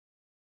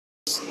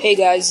Hey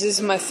guys, this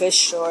is my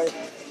fish store.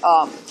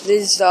 This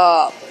is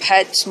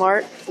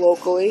Petsmart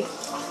locally.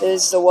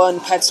 This is the one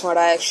Petsmart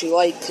I actually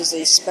like because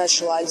they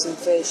specialize in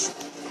fish.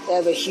 They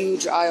have a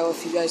huge aisle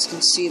if you guys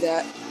can see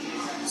that.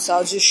 So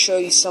I'll just show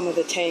you some of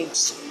the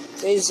tanks.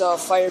 This is a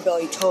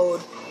firebelly toad.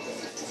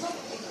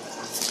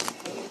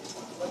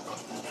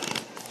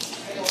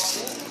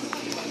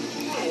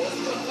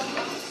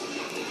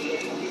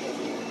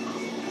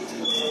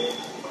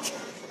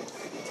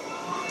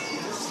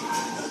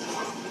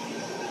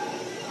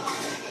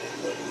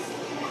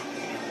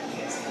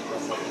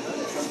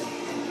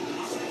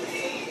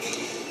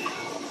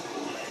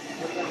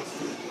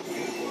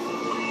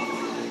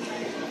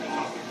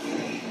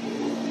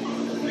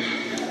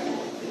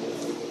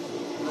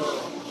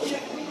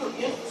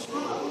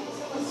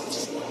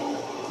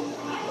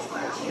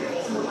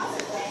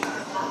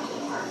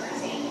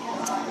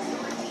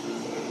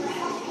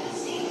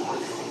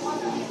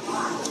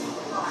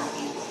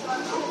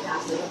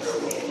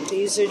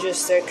 These are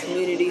just their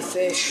community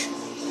fish.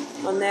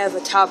 They have a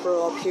topper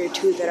up here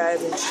too that I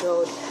haven't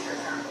showed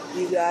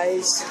you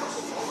guys.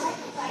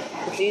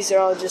 But these are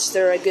all just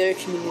their regular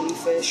community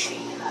fish.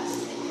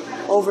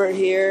 Over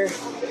here,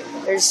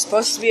 there's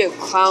supposed to be a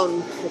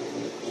clown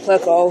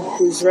pleco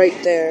who's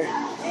right there.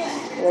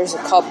 There's a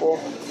couple.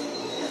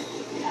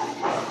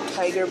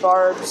 Tiger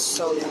barbs,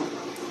 some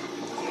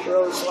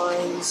rose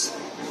lines,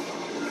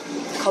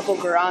 a couple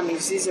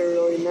gouramis. These are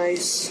really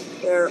nice.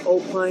 They're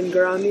opine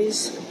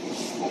gouramis.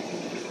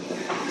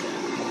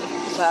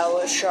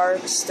 Bala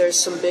sharks. There's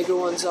some bigger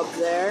ones up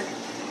there.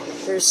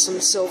 There's some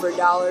silver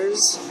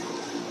dollars.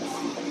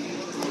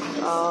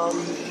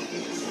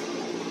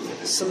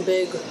 Some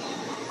big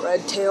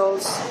red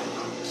tails.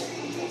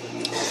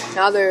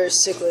 Now there are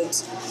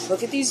cichlids.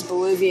 Look at these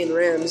Bolivian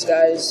rams,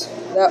 guys.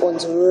 That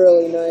one's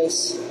really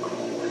nice.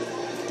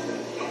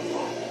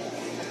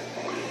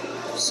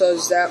 So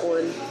is that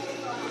one.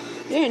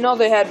 I didn't know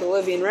they had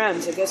Bolivian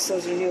rams. I guess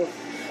those are new.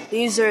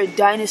 These are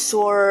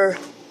dinosaur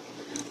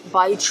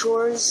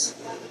bichors.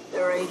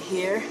 They're right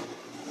here.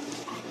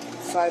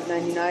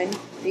 $5.99.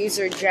 These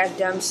are Jack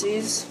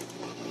Dempsey's.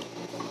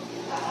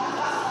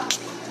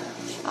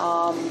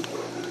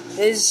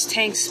 This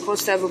tank's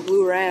supposed to have a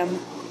blue ram,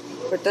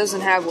 but doesn't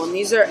have one.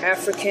 These are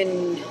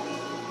African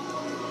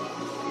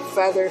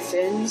feather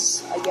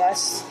fins, I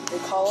guess they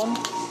call them.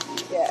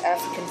 Yeah,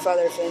 African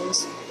feather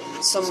fins.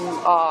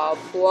 Some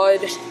blood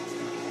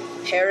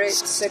parrot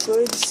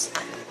cichlids.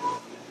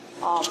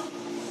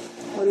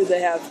 What do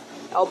they have?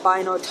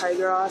 Albino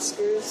tiger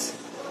oscars.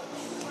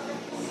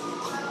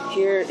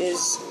 Here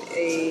is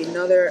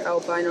another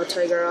albino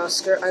tiger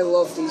oscar. I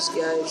love these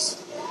guys.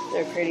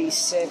 They're pretty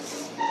sick.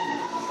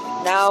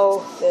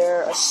 Now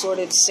they're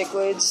assorted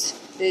cichlids.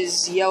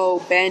 This is yellow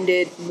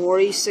banded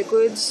Maury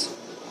cichlids.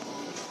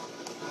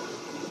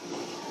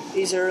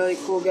 These are really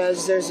cool,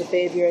 guys. There's a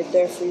baby right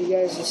there for you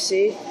guys to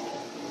see.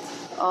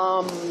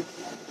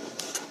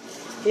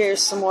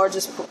 Here's some more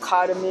just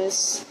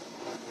Pocotamus.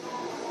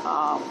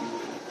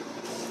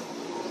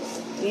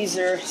 These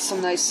are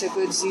some nice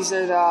cichlids. These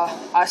are the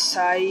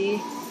acai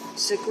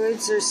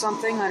cichlids or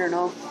something. I don't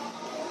know.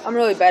 I'm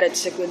really bad at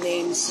cichlid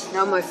names.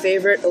 Now my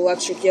favorite,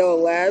 electric yellow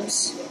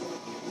labs.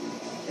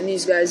 And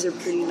these guys are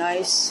pretty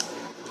nice.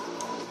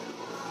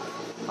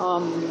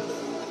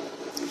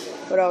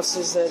 What else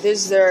is there?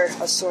 This is their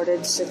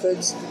assorted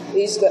cichlids.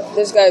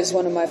 This guy is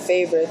one of my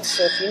favorites.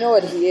 So if you know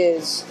what he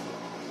is,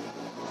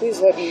 please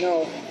let me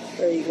know.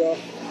 There you go.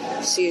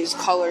 See his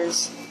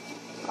colors.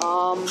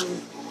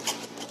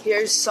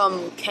 Here's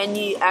some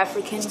Kenyi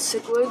African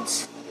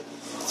cichlids.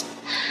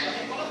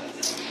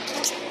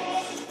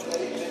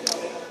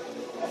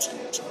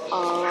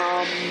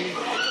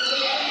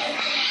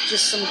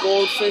 Just some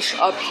goldfish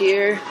up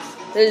here.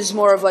 This is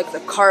more of like the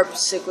carp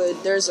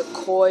cichlid. There's a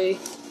koi.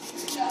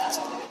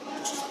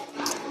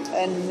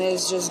 And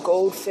there's just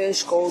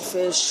goldfish.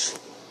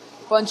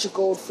 Bunch of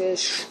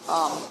goldfish.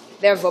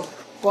 They have a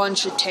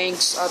bunch of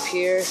tanks up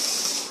here.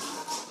 This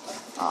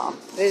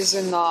is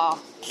in the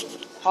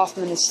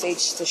Hoffman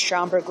Estates, the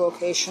Schaumburg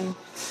location.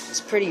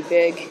 It's pretty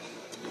big.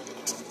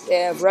 They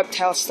have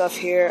reptile stuff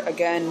here.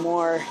 Again,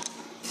 more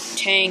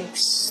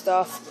tanks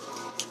stuff.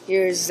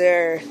 Here's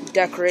their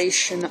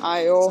decoration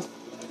aisle.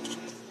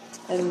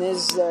 And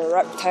this is their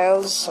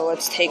reptiles. So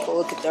let's take a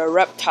look at their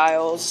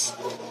reptiles.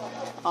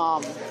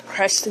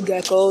 Crested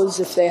geckos,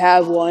 if they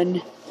have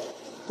one,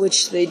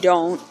 which they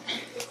don't.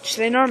 Which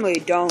they normally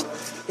don't.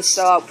 They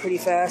sell out pretty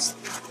fast.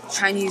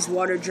 Chinese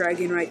water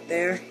dragon right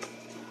there.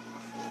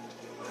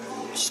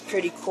 Which is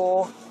pretty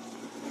cool.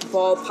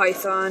 Ball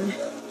python.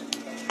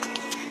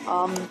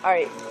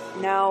 Alright,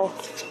 now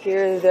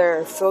here are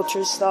their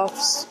filter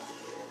stuff.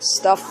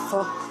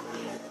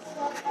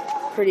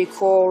 Pretty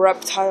cool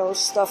reptile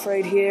stuff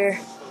right here.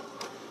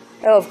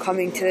 I love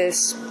coming to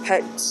this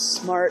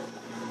Petsmart.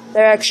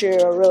 They're actually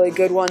a really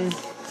good one.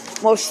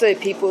 Most of the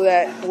people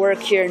that work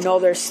here know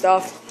their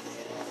stuff,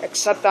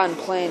 except on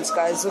planes,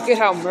 guys. Look at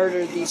how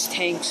murdered these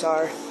tanks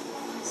are.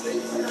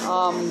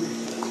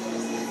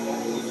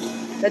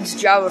 That's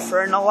Java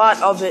Fern, a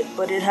lot of it,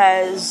 but it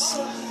has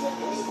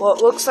Well,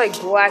 it looks like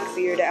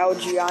blackbeard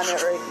algae on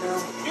it right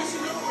now.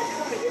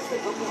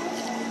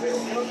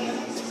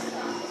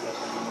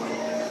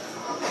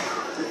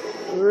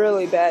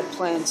 Really bad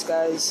plants,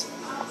 guys.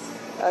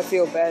 I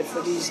feel bad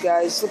for these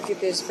guys. Look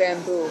at this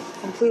bamboo,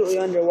 completely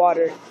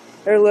underwater.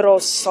 Their little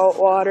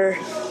saltwater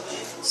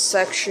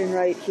section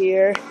right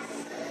here.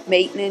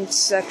 Maintenance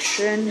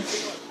section.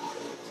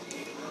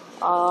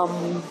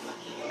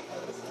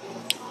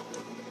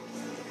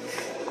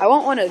 I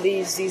want one of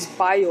these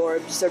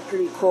biorbs. They're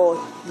pretty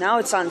cool. Now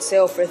it's on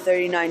sale for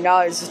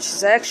 $39, which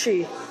is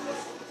actually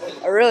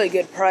a really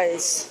good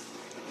price.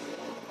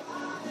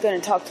 I'm gonna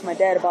talk to my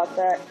dad about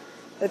that.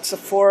 That's a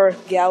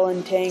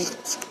 4-gallon tank.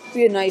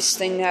 Be a nice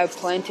thing to have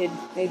planted,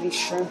 maybe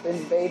shrimp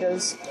and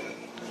betas.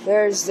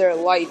 There's their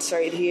lights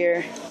right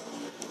here,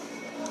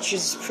 which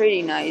is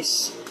pretty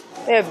nice.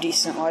 They have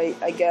decent light,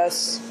 I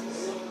guess.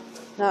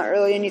 Not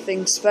really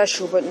anything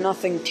special, but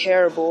nothing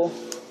terrible.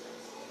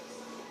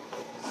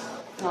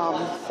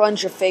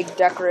 Bunch of fake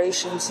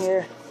decorations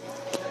here.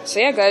 So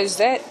yeah, guys,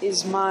 that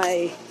is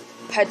my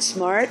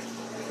Petsmart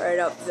right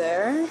up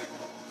there.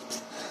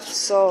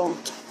 So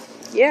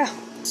yeah,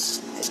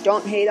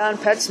 don't hate on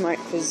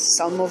Petsmart because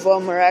some of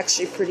them are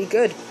actually pretty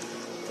good,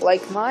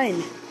 like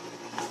mine.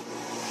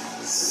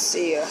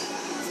 See ya.